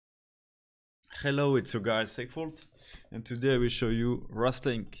Hello, it's your guy Segfault, and today I will show you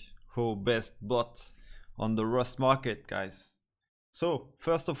Rustlink, our best bot on the Rust market, guys. So,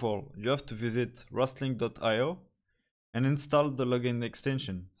 first of all, you have to visit rustlink.io and install the login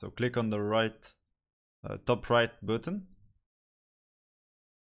extension. So click on the top right button,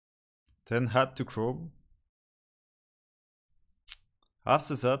 then add to Chrome.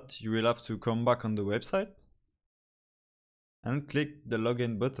 After that, you will have to come back on the website and click the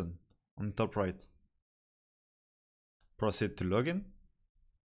login button on top right. Proceed to login.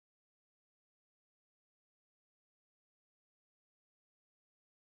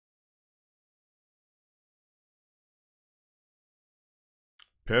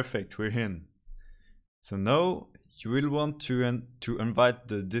 Perfect, we're in. So now you will want to invite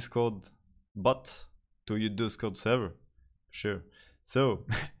the Discord bot to your Discord server. Sure. So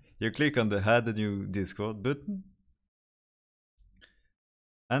you click on the add a new Discord button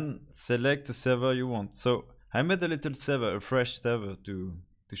and select the server you want. So I made a little server, a fresh server to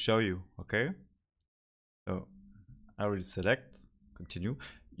show you, okay? So I will select, continue.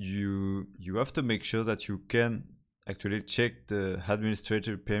 You have to make sure that you can actually check the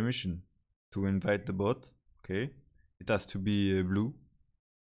administrator permission to invite the bot, okay? It has to be blue.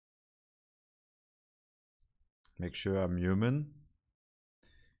 Make sure I'm human.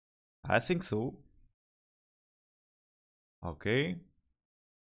 I think so. Okay.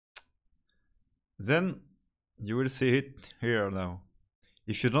 Then you will see it here now.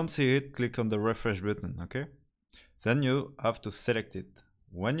 If you don't see it, click on the refresh button, okay? Then you have to select it.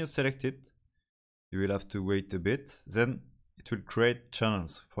 When you select it, you will have to wait a bit. Then it will create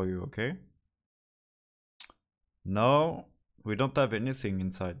channels for you, okay? Now we don't have anything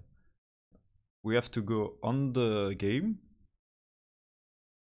inside. We have to go on the game.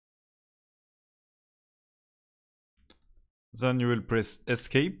 Then you will press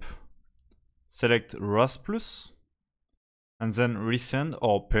escape, select Rust Plus, and then resend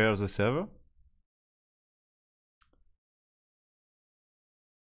or pair the server.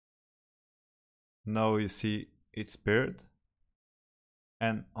 Now you see it's paired.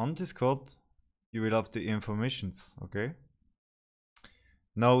 And on Discord, you will have the informations, okay?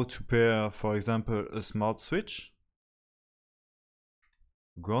 Now to pair, for example, a smart switch,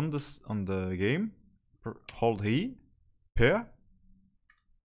 go on the game, hold E, pair,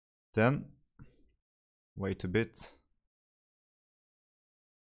 then wait a bit.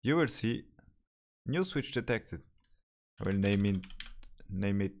 You will see new switch detected. I will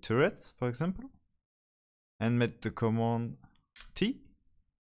name it turrets, for example, and make the command T.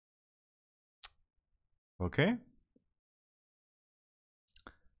 Okay.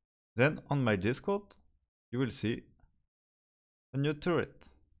 Then on my Discord, you will see a new turret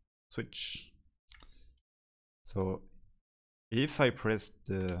switch. So if I press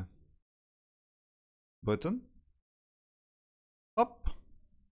the button, up,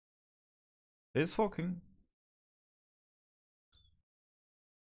 it's working.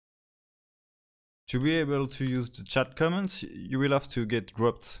 To be able to use the chat comments, you will have to get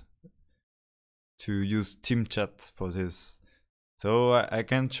dropped to use team chat for this. So I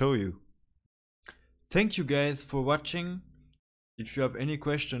can show you. Thank you guys for watching. If you have any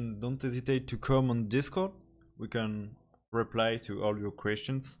question, don't hesitate to come on Discord. We can reply to all your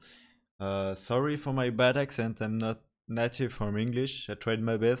questions. Sorry for my bad accent, I'm not native from English. I tried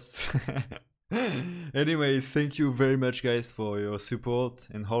my best. Anyways, thank you very much guys for your support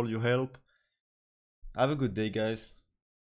and all your help. Have a good day guys.